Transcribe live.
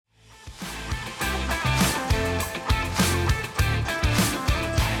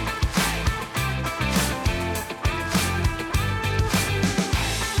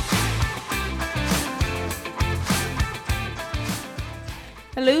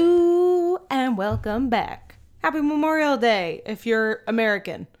Hello and welcome back. Happy Memorial Day if you're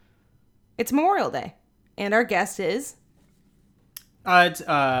American. It's Memorial Day. And our guest is... It's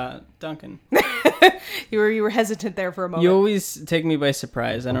Duncan. You were hesitant there for a moment. You always take me by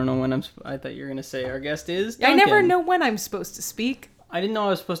surprise. I don't know when I thought you were going to say our guest is Duncan. I never know when I'm supposed to speak. I didn't know I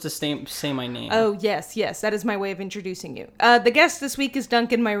was supposed to say my name. Oh, yes. That is my way of introducing you. The guest this week is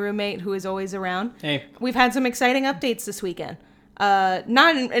Duncan, my roommate, who is always around. Hey. We've had some exciting updates this weekend.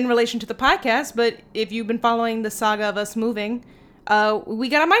 Not in relation to the podcast, but if you've been following the saga of us moving, we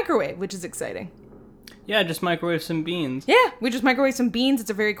got a microwave, which is exciting. Yeah, just microwave some beans. Yeah, we just microwave some beans.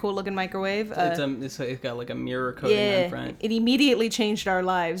 It's a very cool looking microwave. It's got like a mirror coating on front. It immediately changed our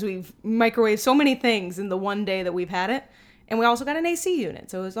lives. We've microwaved so many things in the one day that we've had it. And we also got an AC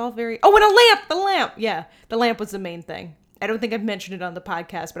unit, so it was all very... Oh, and a lamp! The lamp! Yeah, the lamp was the main thing. I don't think I've mentioned it on the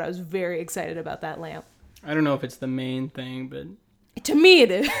podcast, but I was very excited about that lamp. I don't know if it's the main thing, but... To me,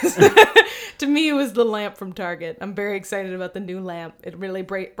 it is. To me, it was the lamp from Target. I'm very excited about the new lamp. It really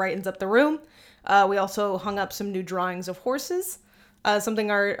brightens up the room. We also hung up some new drawings of horses. Something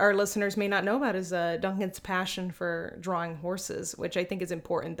our listeners may not know about is Duncan's passion for drawing horses, which I think is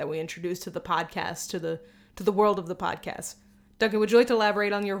important that we introduce to the podcast, to the world of the podcast. Duncan, would you like to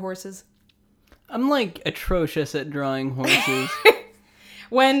elaborate on your horses? I'm like atrocious at drawing horses.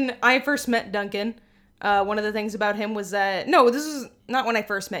 When I first met Duncan, one of the things about him was that... No, this is not when I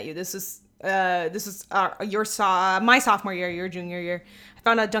first met you. This is my sophomore year, your junior year. I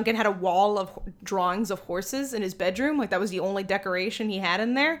found out Duncan had a wall of drawings of horses in his bedroom. Like, that was the only decoration he had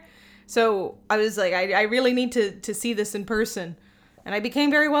in there. So I was like, I really need to see this in person. And I became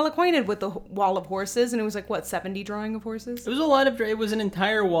very well acquainted with the wall of horses. And it was like, what, 70 drawing of horses? It was a lot of... It was an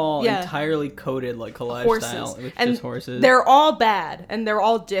entire wall entirely coated like collage horses. style. With and just horses. They're all bad. And they're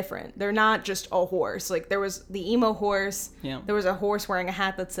all different. They're not just a horse. Like, there was the emo horse. Yeah. There was a horse wearing a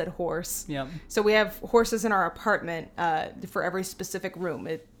hat that said horse. Yeah. So we have horses in our apartment for every specific room.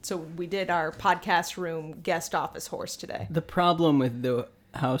 So we did our podcast room guest office horse today. The problem with the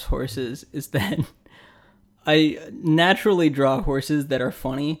house horses is that... I naturally draw horses that are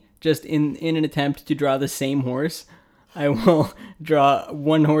funny, just in an attempt to draw the same horse. I will draw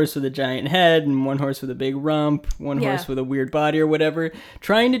one horse with a giant head and one horse with a big rump, one horse with a weird body or whatever.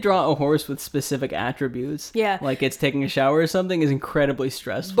 Trying to draw a horse with specific attributes, like it's taking a shower or something, is incredibly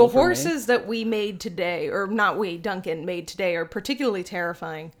stressful. The horses that we made today, or not we, Duncan made today, are particularly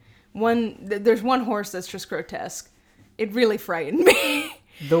terrifying. There's one horse that's just grotesque. It really frightened me.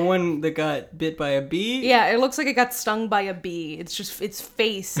 The one that got bit by a bee? Yeah, it looks like it got stung by a bee. It's just, its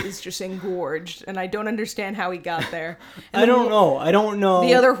face is just engorged, and I don't understand how he got there. I don't know.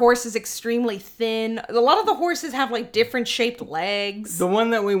 The other horse is extremely thin. A lot of the horses have like different shaped legs. The one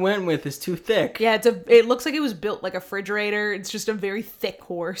that we went with is too thick. Yeah, it looks like it was built like a refrigerator. It's just a very thick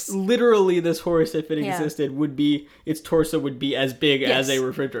horse. Literally, this horse, if it existed, its torso would be as big as a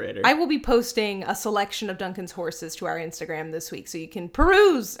refrigerator. I will be posting a selection of Duncan's horses to our Instagram this week, so you can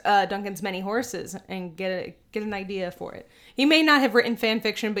peruse Duncan's many horses and get an idea for it. He may not have written fan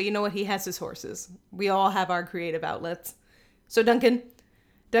fiction, but you know what? He has his horses. We all have our creative outlets. So Duncan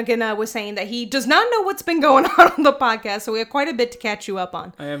was saying that he does not know what's been going on the podcast, so we have quite a bit to catch you up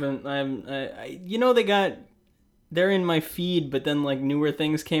on. I haven't. They're in my feed, but then like newer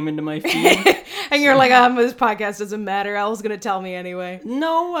things came into my feed. And you're like, this podcast doesn't matter. Al's going to tell me anyway.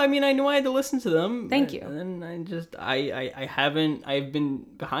 No, I mean, I knew I had to listen to them. Thank you. And I've been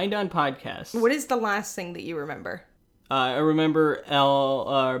behind on podcasts. What is the last thing that you remember? I remember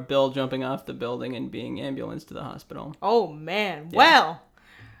Bill jumping off the building and being ambulanced to the hospital. Oh, man. Yeah. Well,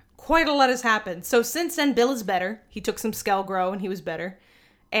 quite a lot has happened. So since then, Bill is better. He took some Skelgro and he was better.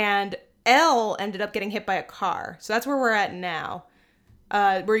 And Elle ended up getting hit by a car. So that's where we're at now.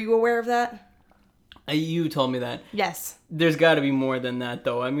 Were you aware of that? You told me that. Yes. There's got to be more than that,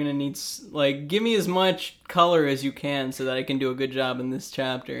 though. I'm going to need, give me as much color as you can so that I can do a good job in this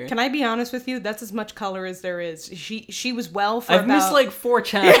chapter. Can I be honest with you? That's as much color as there is. She was well for I've missed, 4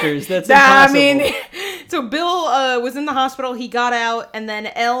 chapters. That's impossible. I mean, so Bill was in the hospital. He got out, and then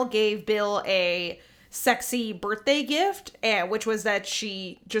Elle gave Bill a sexy birthday gift, which was that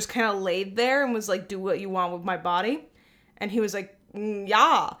she just kind of laid there and was like, do what you want with my body. And he was like,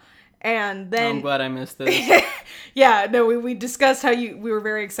 yeah. And then I'm glad I missed this. Yeah, no, we discussed how we were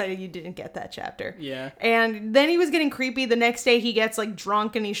very excited you didn't get that chapter. Yeah. And then he was getting creepy. The next day he gets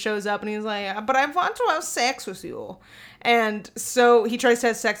drunk and he shows up and he's like, but I want to have sex with you. And so he tries to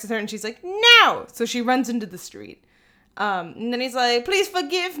have sex with her and she's like, no. So she runs into the street. And then he's like, please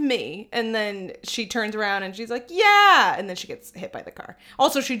forgive me. And then she turns around and she's like, yeah. And then she gets hit by the car.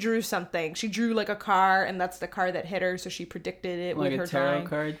 Also, she drew something. She drew like a car, and that's the car that hit her. So she predicted it Like with her a tarot drawing.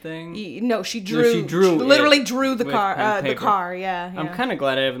 card thing? No, she drew. she drew literally drew the with car. pen The paper. car, yeah. I'm kind of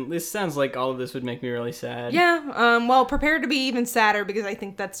glad I haven't. This sounds like all of this would make me really sad. Yeah, well, prepare to be even sadder because I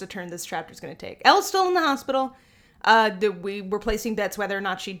think that's the turn this chapter's going to take. Elle's still in the hospital. We were placing bets whether or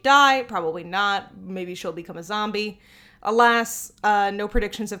not she'd die. Probably not. Maybe she'll become a zombie. Alas, no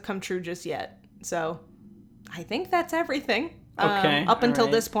predictions have come true just yet. So, I think that's everything. Okay. Up until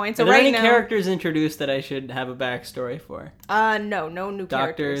alright. this point. So Are there right any now, characters introduced that I should have a backstory for? no new Doctors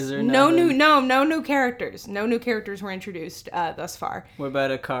characters. or No nothing? new characters. No new characters were introduced thus far. What about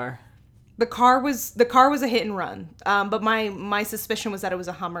a car? The car was a hit and run, but my suspicion was that it was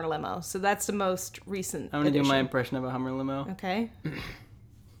a Hummer limo. So that's the most recent. I'm gonna do my addition. impression of a Hummer limo. Okay,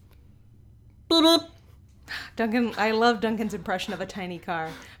 Boop, boop. Duncan. I love Duncan's impression of a tiny car,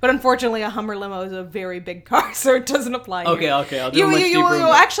 but unfortunately, a Hummer limo is a very big car, so it doesn't apply. Okay, here. okay, I'll do a much deeper.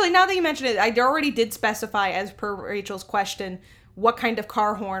 Actually, now that you mention it, I already did specify as per Rachel's question what kind of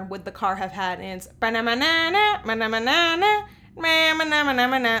car horn would the car have had, and it's ba-na-ma-na-na, ma-na-ma-na-na,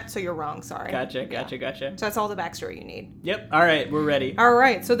 ma-ma-na-ma-na-ma-na. So you're wrong. Sorry. Gotcha. So that's all the backstory you need. Yep. All right, we're ready. All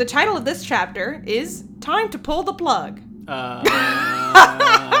right. So the title of this chapter is "Time to Pull the Plug."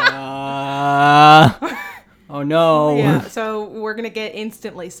 Oh no. Yeah. So we're gonna get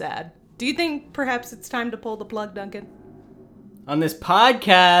instantly sad. Do you think perhaps it's time to pull the plug, Duncan? On this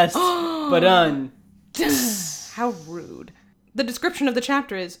podcast, but How rude. The description of the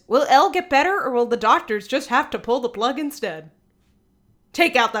chapter is, will Elle get better or will the doctors just have to pull the plug instead?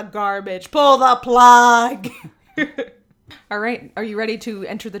 Take out the garbage. Pull the plug. All right. Are you ready to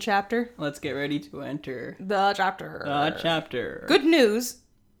enter the chapter? let's get ready to enter The chapter. the chapter. Good news.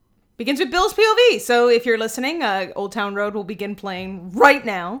 Begins with Bill's POV. So if you're listening, Old Town Road will begin playing right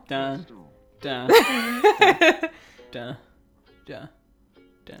now. Dun, dun, dun, dun,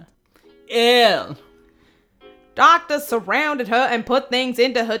 dun. Elle. Doctor surrounded her and put things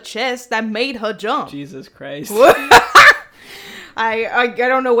into her chest that made her jump. Jesus Christ. I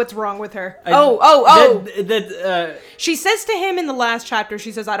don't know what's wrong with her. She says to him in the last chapter,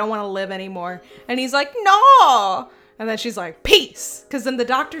 she says, I don't want to live anymore. And he's like, no. And then she's like, peace. Because then the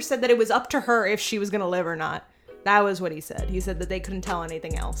doctor said that it was up to her if she was going to live or not. That was what he said. He said that they couldn't tell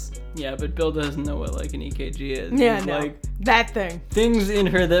anything else. Yeah, but Bill doesn't know what like an EKG is. Yeah, He's no. like That thing. things in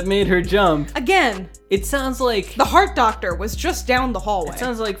her that made her jump. Again, It sounds like the heart doctor was just down the hallway. it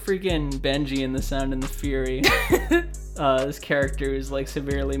sounds like freaking Benji in The Sound and the Fury. This character is like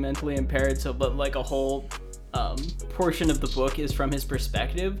severely mentally impaired, so but like a whole portion of the book is from his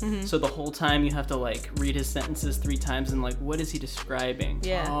perspective. Mm-hmm. So the whole time you have to like read his sentences 3 times and like, what is he describing?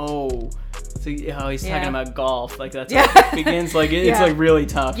 Yeah. Oh, so he's Yeah. talking about golf. Like that's Yeah. how it begins. Like it's Yeah. like really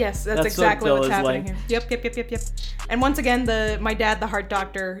tough. Yes, that's exactly what Bill what's is happening like. here. Yep. And once again, my dad, the heart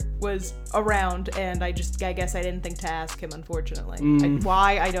doctor, was around, and I guess I didn't think to ask him, unfortunately.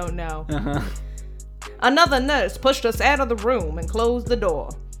 Why, I don't know. Uh-huh. Another nurse pushed us out of the room and closed the door.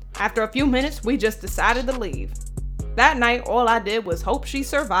 After a few minutes, we just decided to leave. That night, all I did was hope she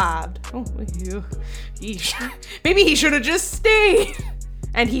survived. Oh, maybe he should have just stayed.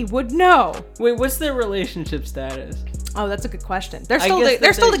 And he would know. Wait, what's their relationship status? Oh, that's a good question. They're I still guess that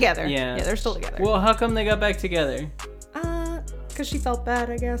they're still they- together. yeah. Yeah, they're still together. Well, how come they got back together? Because she felt bad,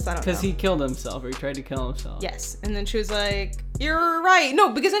 I guess. I don't know. Because he killed himself, or he tried to kill himself. Yes. And then she was like, you're right.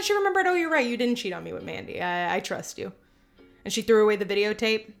 No, because then she remembered, oh, you're right. You didn't cheat on me with Mandy. I trust you. And she threw away the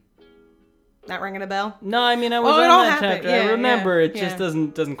videotape. Not ringing a bell? No, I mean I was Oh, it on all that happened. chapter. Yeah, I remember. yeah, It just yeah.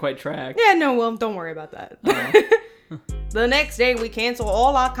 doesn't quite track. Yeah, no, well, don't worry about that. The next day, we canceled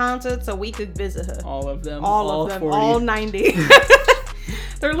all our concerts so we could visit her. All of them. All of them. 40. All 90.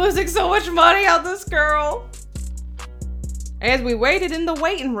 They're losing so much money on this girl. As we waited in the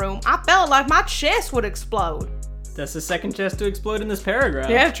waiting room, I felt like my chest would explode. That's the second chest to explode in this paragraph.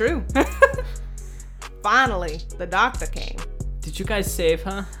 Yeah, true. Finally, the doctor came. Did you guys save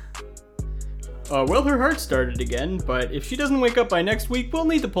her? Well, her heart started again, but if she doesn't wake up by next week, we'll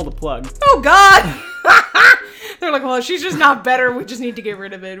need to pull the plug. Oh, God! They're like, well, she's just not better. We just need to get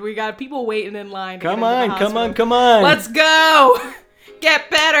rid of it. We got people waiting in line. To Come get into on, the come on, hospital. come on. Let's go! Get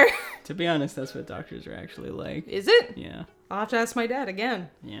better! To be honest, that's what doctors are actually like. Is it? Yeah. I'll have to ask my dad again.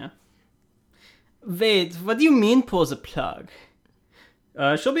 Yeah. Wait, what do you mean pull the plug?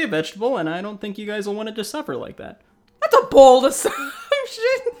 She'll be a vegetable, and I don't think you guys will want it to suffer like that. That's a bold assumption.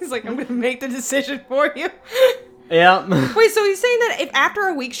 He's like, I'm gonna make the decision for you. Yeah. Wait, so he's saying that if after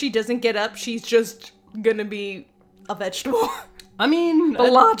a week she doesn't get up, she's just gonna be a vegetable? I mean, The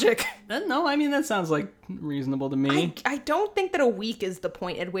logic. No, I mean, that sounds like reasonable to me. I don't think that a week is the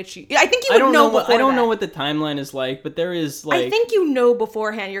point at which you... I think you I would don't know know before I don't know that. what the timeline is like, but there is like... I think you know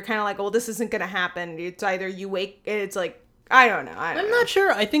beforehand. You're kind of like, well, this isn't going to happen. It's either you wake... It's like, I don't know. I'm not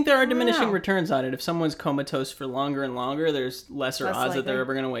sure. I think there are diminishing know. returns on it. If someone's comatose for longer and longer, there's lesser Less odds that they're likely.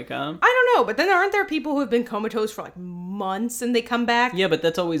 ever going to wake up. I don't know, but then aren't there people who have been comatose for like months and they come back? Yeah, but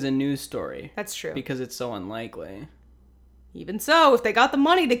that's always a news story. That's true. Because it's so unlikely. Even so, if they got the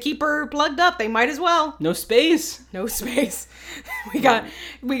money to keep her plugged up, they might as well. No space. No space. We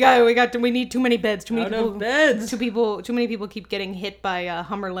need too many beds. Too many Out people. of beds. Too many people keep getting hit by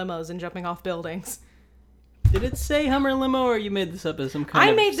Hummer limos and jumping off buildings. Did it say Hummer limo, or you made this up as some kind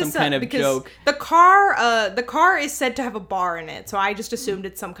of because joke? the car is said to have a bar in it, so I just assumed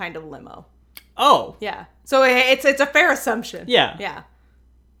it's some kind of limo. Oh. Yeah. So it's a fair assumption. Yeah. Yeah.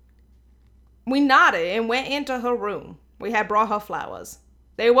 We nodded and went into her room. We had brought her flowers.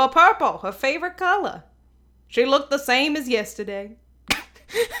 They were purple, her favorite color. She looked the same as yesterday.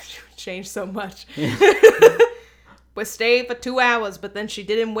 She changed so much. We stayed for 2 hours, but then she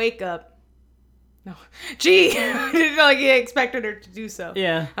didn't wake up. No. Gee, I didn't like you expected her to do so.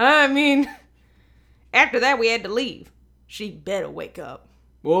 Yeah. I mean, after that we had to leave. She better wake up.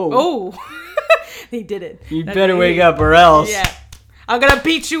 Whoa. Oh, he did it. You better wake up or else. Yeah. I'm gonna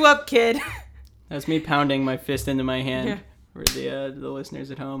beat you up, kid. That's me pounding my fist into my hand Yeah. for the listeners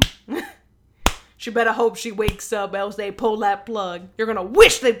at home. She better hope she wakes up, else they pull that plug. You're gonna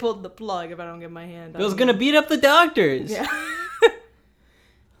wish they pulled the plug if I don't get my hand on Bill's you. gonna beat up the doctors. Yeah.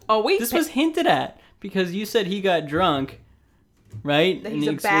 Oh, wait. This was hinted at because you said he got drunk, right? That he's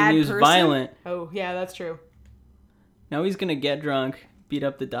and a bad he was person? violent. Oh, yeah, that's true. Now he's gonna get drunk, beat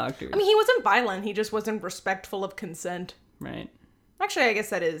up the doctors. I mean, he wasn't violent. He just wasn't respectful of consent. right? Actually, I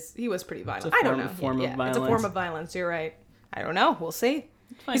guess he was pretty violent. a I don't form- know. form of It's a violence. form of violence. You're right. I don't know. We'll see.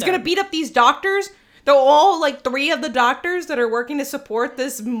 Find He's gonna out. beat up these doctors. They're all like 3 of the doctors that are working to support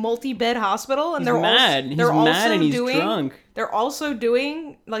this multi-bed hospital, and He's they're mad. He's mad and he's drunk. They're also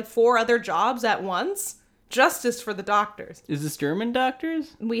doing like 4 other jobs at once. Justice for the doctors. Is this German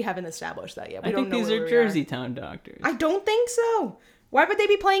doctors? We haven't established that yet. We I don't think know these where are we Jersey Town doctors. I don't think so. Why would they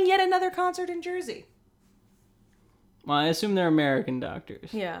be playing yet another concert in Jersey? Well, I assume they're American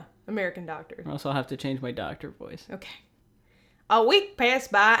doctors. Yeah, American doctor. Or else I'll have to change my doctor voice. Okay. A week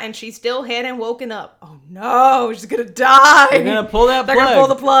passed by and she still hadn't woken up. Oh no, she's gonna die. They're gonna pull that They're plug. gonna pull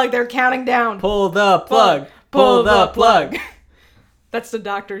the plug. They're counting down. Pull the plug. Pull the plug. That's the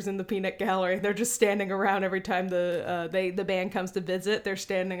doctors in the peanut gallery. They're just standing around every time the band comes to visit. They're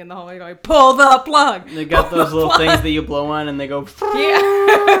standing in the hallway going, "Pull the plug." They got Pull those the little plug. things that you blow on and they go.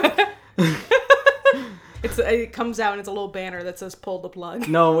 Yeah. It comes out and it's a little banner that says "Pull the plug."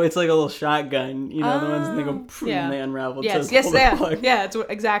 No, it's like a little shotgun. You know, the ones that they go yeah. and they unravel. It Yes, says, yes, "Pull the yeah, plug." yeah. It's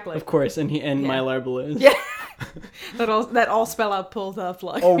exactly. Of course, and Mylar balloons. Yeah. that all spell out "Pull the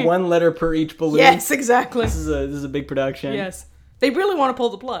plug." Oh, 1 letter per each balloon. Yes, exactly. This is a big production. Yes. They really want to pull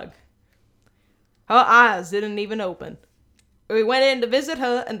the plug. Her eyes didn't even open. We went in to visit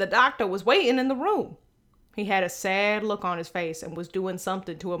her, and the doctor was waiting in the room. He had a sad look on his face and was doing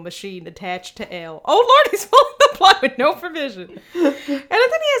something to a machine attached to L. Oh, Lord, he's pulling the plug with no provision. And then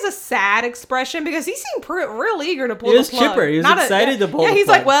he has a sad expression because he seemed real eager to pull He the was plug. chipper. He was excited to pull Yeah, the he's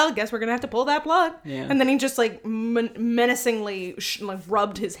plug. like, well, guess we're going to have to pull that plug. Yeah. And then he just like menacingly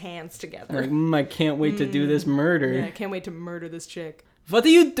rubbed his hands together. Like, I can't wait to do this murder. Yeah, I can't wait to murder this chick. What are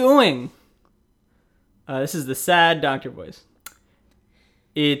you doing? This is the sad doctor voice.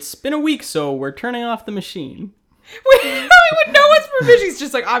 It's been a week, so we're turning off the machine. Wait, with no one's permission, he's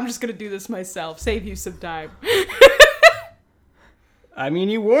just like, I'm just gonna do this myself. Save you some time. I mean,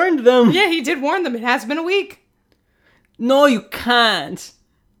 you warned them. Yeah, he did warn them. It has been a week. No, you can't.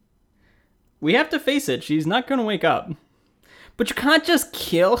 We have to face it. She's not going to wake up. But you can't just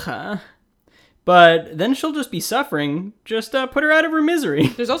kill her. But then she'll just be suffering. Just put her out of her misery.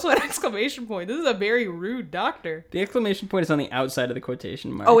 There's also an exclamation point. This is a very rude doctor. The exclamation point is on the outside of the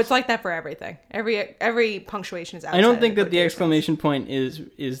quotation mark. Oh, it's like that for everything. Every punctuation is outside. I don't think of that the quotations. exclamation point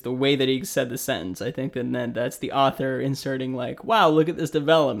is the way that he said the sentence. I think that that's the author inserting like, wow, look at this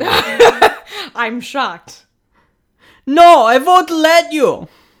development. I'm shocked. No, I won't let you.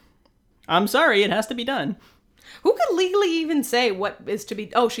 I'm sorry, it has to be done. Who could legally even say what is to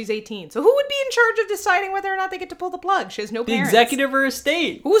be... Oh, she's 18. So who would be in charge of deciding whether or not they get to pull the plug? She has no The parents. executive of her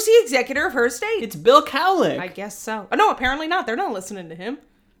estate. Who's the executor of her estate? It's Bill Cowlick. I guess so. Oh, no, apparently not. They're not listening to him.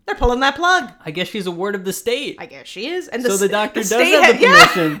 They're pulling that plug. I guess she's a ward of the state. I guess she is. And So the doctor does state have the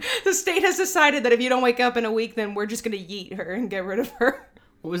permission. Yeah, the state has decided that if you don't wake up in a week, then we're just going to yeet her and get rid of her.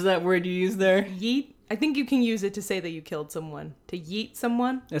 What was that word you used there? Yeet. I think you can use it to say that you killed someone. To yeet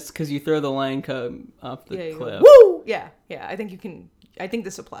someone. That's because you throw the lion cub off the cliff. Woo! Yeah. I think you can. I think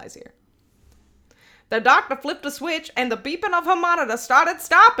this applies here. The doctor flipped a switch and the beeping of her monitor started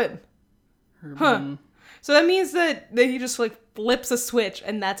stopping. Urban. So that means that he just like flips a switch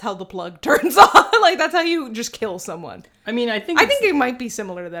and that's how the plug turns on. Like that's how you just kill someone. I mean, I think it might be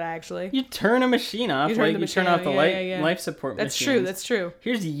similar to that actually. You turn a machine off, like you turn off the life support That's machines. That's true.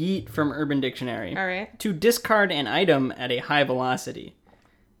 Here's yeet from Urban Dictionary. All right. To discard an item at a high velocity.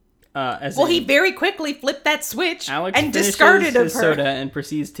 He very quickly flipped that switch Alex and discarded his her soda and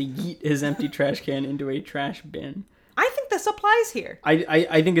proceeds to yeet his empty trash can into a trash bin. I think this applies here.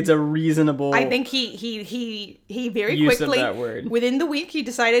 I think it's a reasonable. I think he very use quickly of that word. Within the week he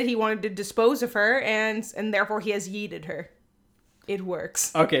decided he wanted to dispose of her and therefore he has yeeted her. It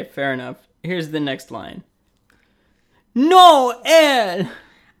works. Okay, fair enough. Here's the next line. No, Ed!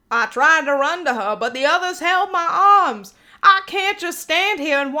 I tried to run to her, but the others held my arms. I can't just stand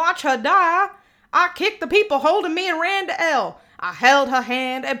here and watch her die. I kicked the people holding me and ran to Elle. I held her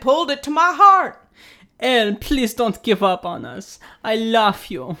hand and pulled it to my heart. Elle, please don't give up on us. I love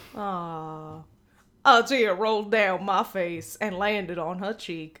you. Ah, a tear rolled down my face and landed on her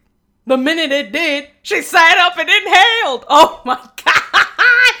cheek. The minute it did, she sat up and inhaled. Oh my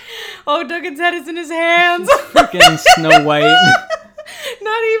God. Oh, Duggan's head is in his hands. Freaking Snow White.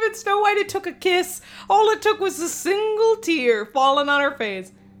 Not even Snow White. It took a kiss. All it took was a single tear falling on her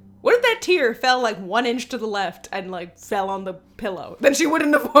face. What if that tear fell like 1 inch to the left and like fell on the pillow? Then she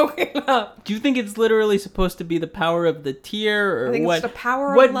wouldn't have woken up. Do you think it's literally supposed to be the power of the tear, or I think what? It's the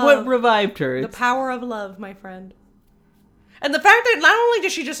power of love. What revived her? The power of love, my friend. And the fact that not only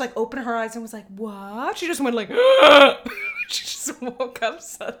did she just like open her eyes and was like, "What?" She just went like, she just woke up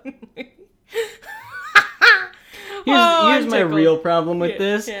suddenly. Here's my real problem with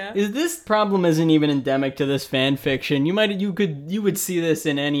this. Yeah. Is this problem isn't even endemic to this fan fiction. You would see this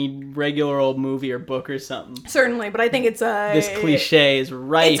in any regular old movie or book or something. Certainly, but I think it's this cliche is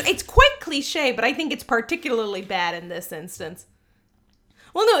rife. It's quite cliche, but I think it's particularly bad in this instance.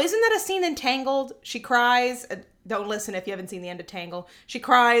 Well, no, isn't that a scene in Tangled? She cries. Don't listen if you haven't seen the end of Tangled. She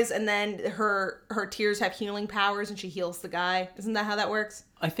cries, and then her tears have healing powers, and she heals the guy. Isn't that how that works?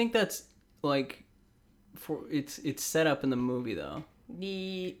 I think that's like. It's set up in the movie though.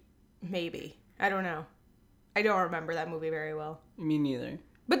 Maybe. I don't know. I don't remember that movie very well. Me neither.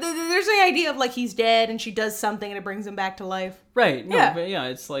 But there's the idea of like he's dead and she does something and it brings him back to life. Right. No, yeah. But yeah,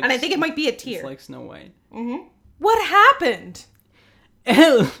 it's like. And I think it might be a tear. It's like Snow White. Mm-hmm. What happened?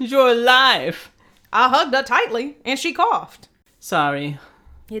 Elle, you're alive. I hugged her tightly and she coughed. Sorry.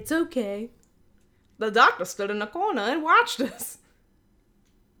 It's okay. The doctor stood in the corner and watched us.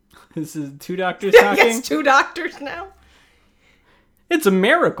 This is 2 doctors talking? Yes, 2 doctors now. It's a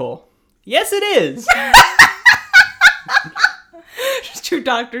miracle. Yes, it is. Just 2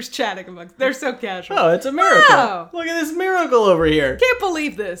 doctors chatting amongst. They're so casual. Oh, it's a miracle. Wow. Look at this miracle over here. Can't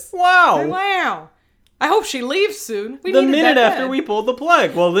believe this. Wow. Wow. I hope she leaves soon. The minute after we pulled the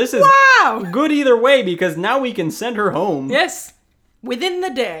plug. Well, this is good either way because now we can send her home. Yes. Within the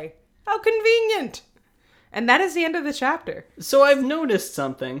day. How convenient. And that is the end of the chapter. So I've noticed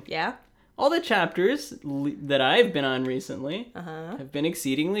something. Yeah? All the chapters that I've been on recently have been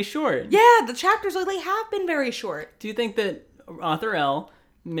exceedingly short. Yeah, the chapters lately have been very short. Do you think that author L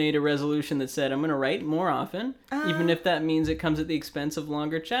made a resolution that said, I'm going to write more often, even if that means it comes at the expense of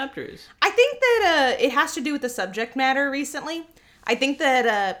longer chapters? I think that it has to do with the subject matter recently. I think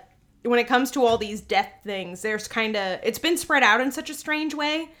that when it comes to all these death things, there's it's been spread out in such a strange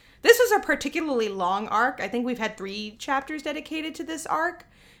way. This was a particularly long arc. I think we've had 3 chapters dedicated to this arc.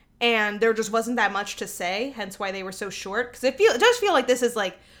 And there just wasn't that much to say, hence why they were so short. Because it does feel like this is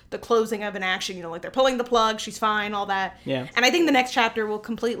like the closing of an action, like they're pulling the plug, she's fine, all that. Yeah. And I think the next chapter will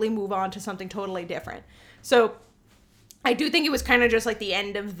completely move on to something totally different. So I do think it was kind of just like the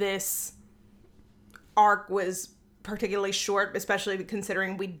end of this arc was particularly short, especially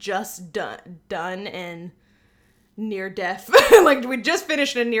considering we just done in near-death. Like, we just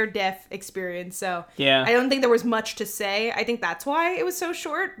finished a near-death experience, so yeah. I don't think there was much to say. I think that's why it was so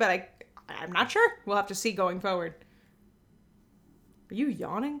short, but I'm not sure. We'll have to see going forward. Are you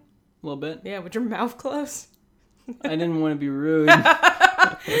yawning? A little bit. Yeah, with your mouth closed. I didn't want to be rude.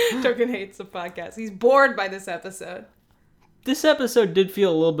 Token hates the podcast. He's bored by this episode. This episode did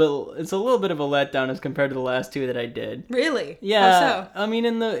feel it's a little bit of a letdown as compared to the last 2 that I did. Really? Yeah. How so? I mean,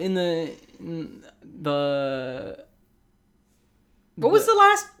 in the What was the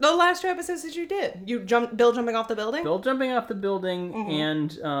last 2 episodes that you did? Bill jumping off the building? Bill jumping off the building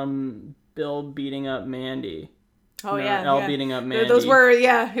and Bill beating up Mandy. Oh, No, yeah. Elle beating up Mandy. Those were,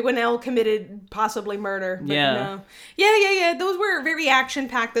 when Elle committed possibly murder. But Yeah. No. Yeah. Those were very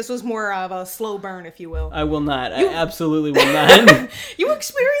action-packed. This was more of a slow burn, if you will. I will not. I absolutely will not. You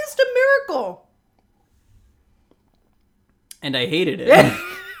experienced a miracle. And I hated it.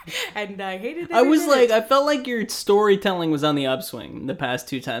 And I hated it. I felt like your storytelling was on the upswing the past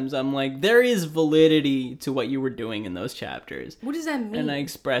 2 times. I'm like, there is validity to what you were doing in those chapters. What does that mean? And I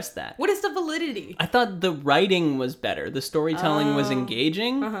expressed that. What is the validity? I thought the writing was better. The storytelling was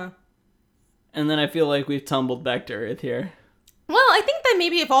engaging. Uh-huh. And then I feel like we've tumbled back to earth here. Well, I think that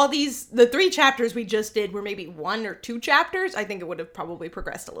maybe if all the 3 chapters we just did were maybe 1 or 2 chapters, I think it would have probably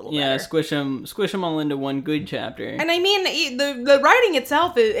progressed a little Yeah, better. squish them all into one good chapter. And I mean, the writing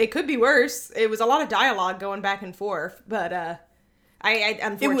itself, it could be worse. It was a lot of dialogue going back and forth, but I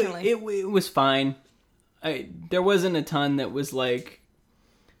unfortunately... It was fine. There wasn't a ton that was like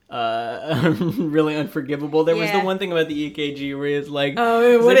really unforgivable. There was the one thing about the EKG where it's like,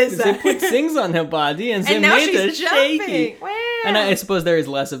 oh, what is that? They put things on her body and now made her she's jumping. shaky. Wow. And I suppose there is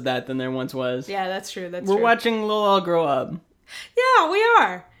less of that than there once was. Yeah, that's true. We're watching Lil all grow up. Yeah, we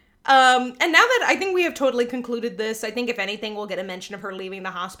are. And now that I think we have totally concluded this, I think if anything, we'll get a mention of her leaving the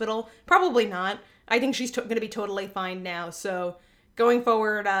hospital. Probably not. I think she's going to be totally fine now. So going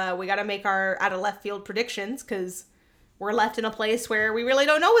forward, we got to make our out of left field predictions because we're left in a place where we really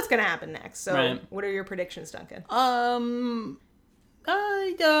don't know what's going to happen next. So What are your predictions, Duncan? My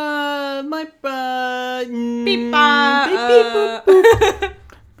Beep, boop, boop.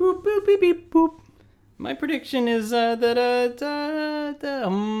 Boop, boop, beep, beep, boop. My prediction is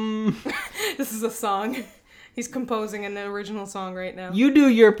This is a song. He's composing an original song right now. You do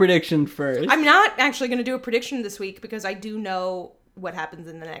your prediction first. I'm not actually going to do a prediction this week because I do know what happens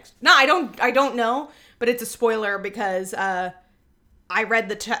in the next. No, I don't know, but it's a spoiler because I read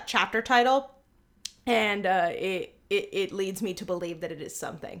the chapter title and it leads me to believe that it is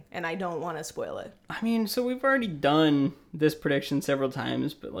something, and I don't want to spoil it. I mean, so we've already done this prediction several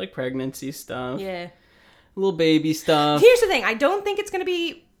times, but like pregnancy stuff. Yeah. Little baby stuff. Here's the thing. I don't think it's going to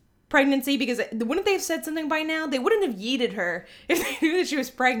be pregnancy because wouldn't they have said something by now? They wouldn't have yeeted her if they knew that she was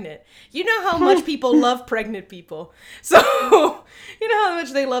pregnant. You know how much people love pregnant people. So, you know how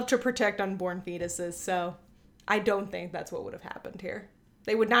much they love to protect unborn fetuses. So, I don't think that's what would have happened here.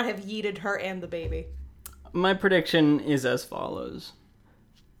 They would not have yeeted her and the baby. My prediction is as follows.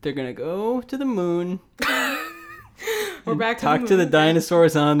 They're going to go to the moon. We're back to talk to the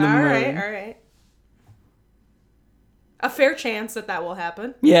dinosaurs on the moon. All right. A fair chance that will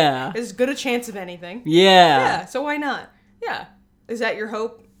happen. Yeah. As good a chance of anything. Yeah. So why not? Yeah. Is that your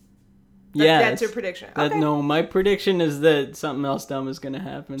hope? Yeah. That's your prediction. Okay. No, my prediction is that something else dumb is going to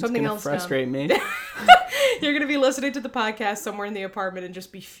happen. Something it's going to frustrate me. You're going to be listening to the podcast somewhere in the apartment and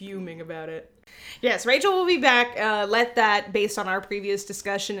just be fuming about it. Yes, Rachel will be back. Let that, based on our previous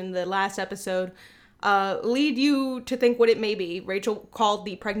discussion in the last episode, lead you to think what it may be. Rachel called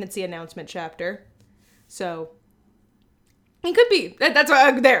the pregnancy announcement chapter. So, it could be.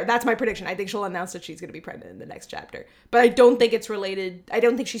 That's my prediction. I think she'll announce that she's going to be pregnant in the next chapter. But I don't think it's related. I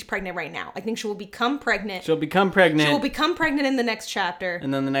don't think she's pregnant right now. I think she will become pregnant. She'll become pregnant. She will become pregnant in the next chapter.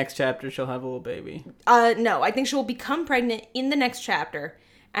 And then the next chapter, she'll have a little baby. No, I think she will become pregnant in the next chapter.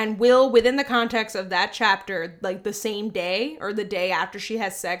 And will, within the context of that chapter, like the same day or the day after she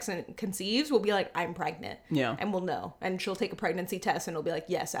has sex and conceives, will be like, I'm pregnant. Yeah. And we'll know. And she'll take a pregnancy test and it'll be like,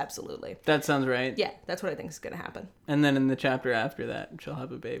 yes, absolutely. That sounds right. Yeah, that's what I think is going to happen. And then in the chapter after that, she'll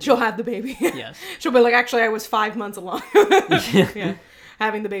have a baby. She'll have the baby. Yes. She'll be like, actually, I was 5 months along. Yeah.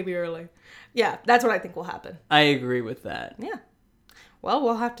 Having the baby early. Yeah, that's what I think will happen. I agree with that. Yeah. Well,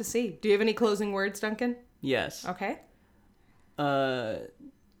 we'll have to see. Do you have any closing words, Duncan? Yes. Okay.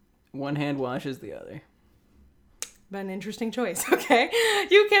 One hand washes the other. An interesting choice. Okay,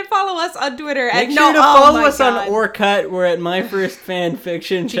 you can follow us on Twitter. Make sure to follow us on Orkut. We're at My First Fan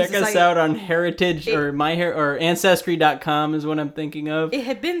Fiction. Check us out on Heritage or Ancestry.com is what I'm thinking of. It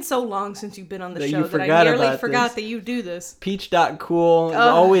had been so long since you've been on the show that I nearly forgot that you do this. Peach.cool is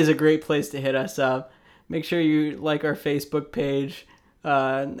always a great place to hit us up. Make sure you like our Facebook page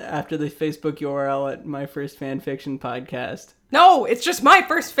after the Facebook URL at My First Fan Fiction Podcast. No, it's just My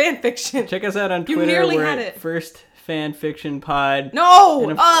First Fan Fiction. Check us out on Twitter. You nearly We're had at it. First Fan Fiction Pod. No!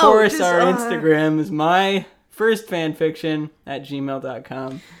 And of course, our Instagram is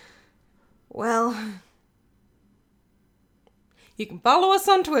myfirstfanfiction@gmail.com. Well, you can follow us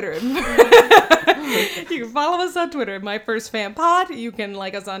on Twitter. You can follow us on Twitter at My First Fan Pod. You can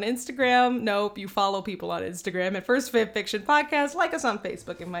like us on Instagram. Nope, you follow people on Instagram at First Fan Fiction Podcast. Like us on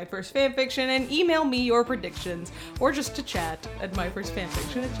Facebook at My First Fan Fiction, and email me your predictions or just to chat at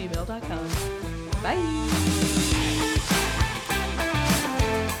myfirstfanfiction@gmail.com. Bye.